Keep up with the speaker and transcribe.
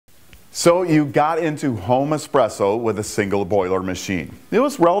So you got into home espresso with a single boiler machine. It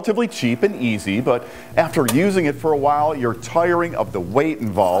was relatively cheap and easy, but after using it for a while, you're tiring of the weight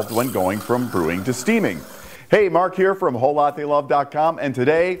involved when going from brewing to steaming. Hey, Marc here from WholeLatteLove.com, and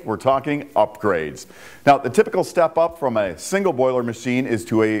today we're talking upgrades. Now, the typical step up from a single boiler machine is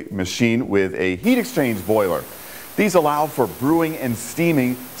to a machine with a heat exchange boiler. These allow for brewing and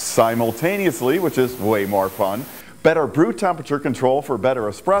steaming simultaneously, which is way more fun. Better brew temperature control for better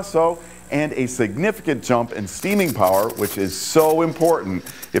espresso, and a significant jump in steaming power, which is so important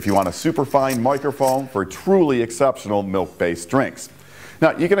if you want a superfine microfoam for truly exceptional milk-based drinks.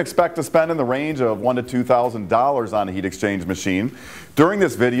 Now, you can expect to spend in the range of $1,000 to $2,000 on a heat exchange machine. During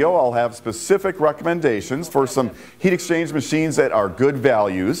this video, I'll have specific recommendations for some heat exchange machines that are good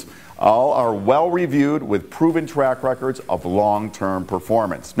values. All are well reviewed with proven track records of long-term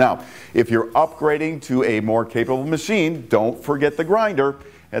performance. Now, if you're upgrading to a more capable machine, don't forget the grinder.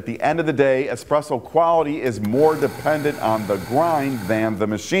 At the end of the day, espresso quality is more dependent on the grind than the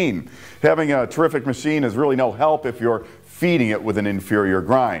machine. Having a terrific machine is really no help if you're feeding it with an inferior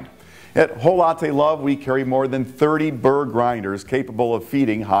grind. At Whole Latte Love, we carry more than 30 Burr Grinders capable of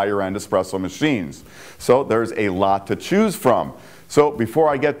feeding higher-end espresso machines. So there's a lot to choose from. So before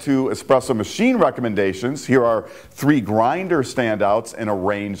I get to espresso machine recommendations, here are 3 grinder standouts in a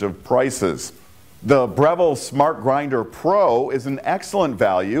range of prices. The Breville Smart Grinder Pro is an excellent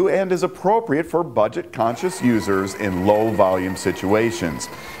value and is appropriate for budget-conscious users in low-volume situations.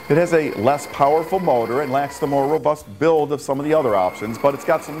 It has a less powerful motor and lacks the more robust build of some of the other options, but it's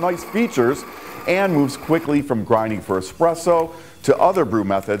got some nice features and moves quickly from grinding for espresso to other brew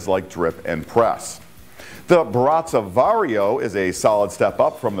methods like drip and press. The Baratza Vario is a solid step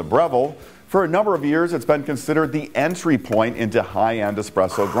up from the Breville. For a number of years, it's been considered the entry point into high-end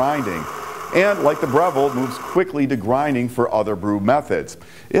espresso grinding. And like the Breville, moves quickly to grinding for other brew methods.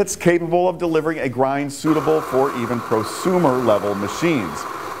 It's capable of delivering a grind suitable for even prosumer-level machines.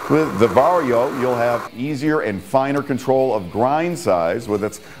 With the Vario, you'll have easier and finer control of grind size with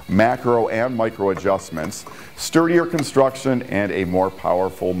its macro and micro adjustments, sturdier construction, and a more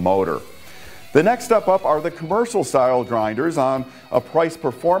powerful motor. The next step up are the commercial style grinders. On a price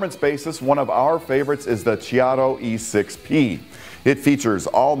performance basis, one of our favorites is the Chiato E6P. It features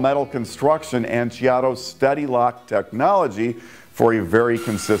all metal construction and Chiato's steady lock technology for a very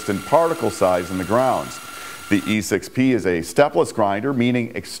consistent particle size in the grounds. The E6P is a stepless grinder,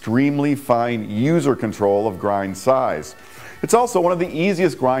 meaning extremely fine user control of grind size. It's also one of the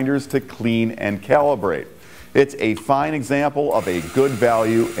easiest grinders to clean and calibrate. It's a fine example of a good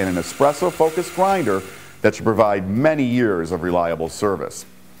value in an espresso-focused grinder that should provide many years of reliable service.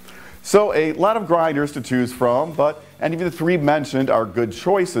 So a lot of grinders to choose from, but any of the 3 mentioned are good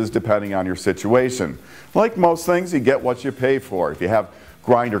choices depending on your situation. Like most things, you get what you pay for. If you have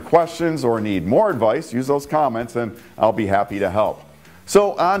grinder questions or need more advice, use those comments and I'll be happy to help.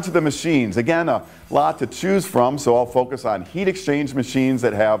 So on to the machines. Again, a lot to choose from, so I'll focus on heat exchange machines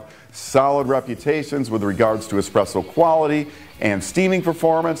that have solid reputations with regards to espresso quality and steaming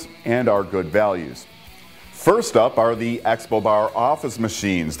performance and are good values. First up are the Expo Bar office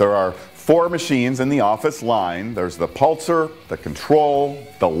machines. There are 4 machines in the office line. There's the Pulsar, the Control,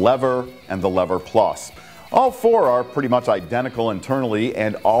 the Lever, and the Lever Plus. All 4 are pretty much identical internally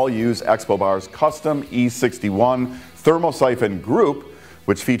and all use Expo Bar's custom E61 thermosiphon group,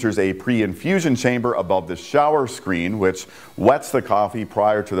 which features a pre-infusion chamber above the shower screen, which wets the coffee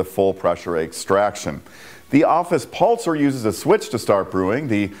prior to the full pressure extraction. The Office Pulsar uses a switch to start brewing.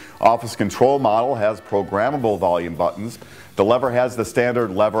 The Office Control model has programmable volume buttons. The Lever has the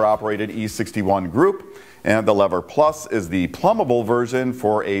standard lever-operated E61 group, and the Lever Plus is the plumbable version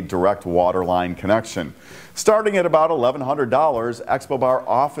for a direct water line connection. Starting at about $1,100, Expo Bar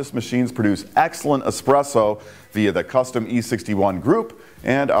office machines produce excellent espresso via the custom E61 group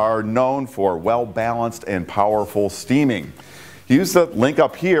and are known for well-balanced and powerful steaming. Use the link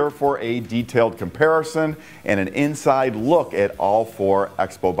up here for a detailed comparison and an inside look at all 4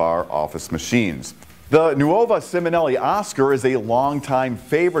 Expo Bar office machines. The Nuova Simonelli Oscar is a longtime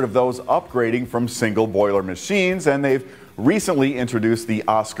favorite of those upgrading from single boiler machines, and they've recently introduced the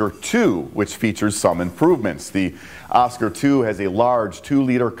Oscar II, which features some improvements. The Oscar II has a large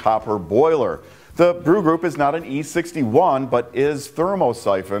 2-liter copper boiler. The brew group is not an E61, but is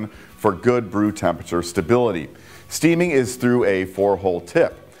thermosiphon for good brew temperature stability. Steaming is through a 4-hole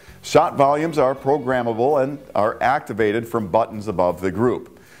tip. Shot volumes are programmable and are activated from buttons above the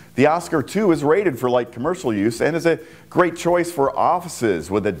group. The Oscar II is rated for light commercial use and is a great choice for offices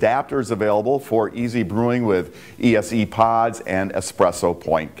with adapters available for easy brewing with ESE pods and espresso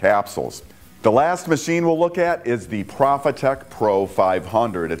point capsules. The last machine we'll look at is the Profitec Pro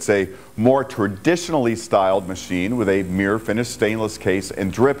 500. It's a more traditionally styled machine with a mirror finished stainless case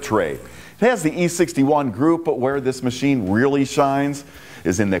and drip tray. It has the E61 group, but where this machine really shines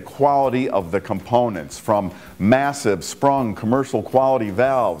is in the quality of the components, from massive sprung commercial quality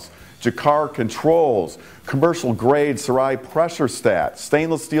valves, Jacquard controls, commercial grade Sarai pressure stat,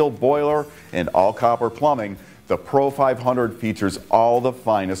 stainless steel boiler, and all copper plumbing. The Pro 500 features all the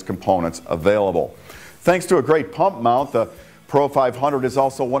finest components available. Thanks to a great pump mount, the Pro 500 is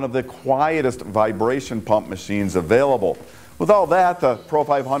also one of the quietest vibration pump machines available. With all that, the Pro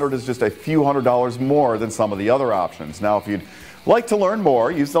 500 is just a few $100s more than some of the other options. Now, if you'd like to learn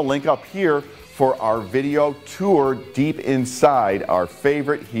more, use the link up here for our video tour deep inside our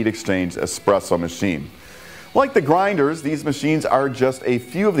favorite heat exchange espresso machine. Like the grinders, these machines are just a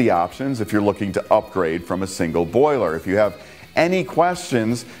few of the options if you're looking to upgrade from a single boiler. If you have any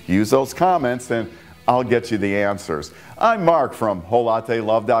questions, use those comments and I'll get you the answers. I'm Mark from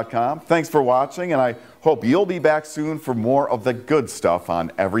WholeLatteLove.com. Thanks for watching, and I hope you'll be back soon for more of the good stuff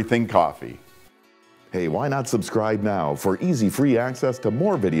on everything coffee. Hey, why not subscribe now for easy free access to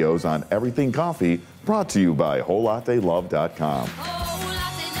more videos on everything coffee, brought to you by WholeLatteLove.com.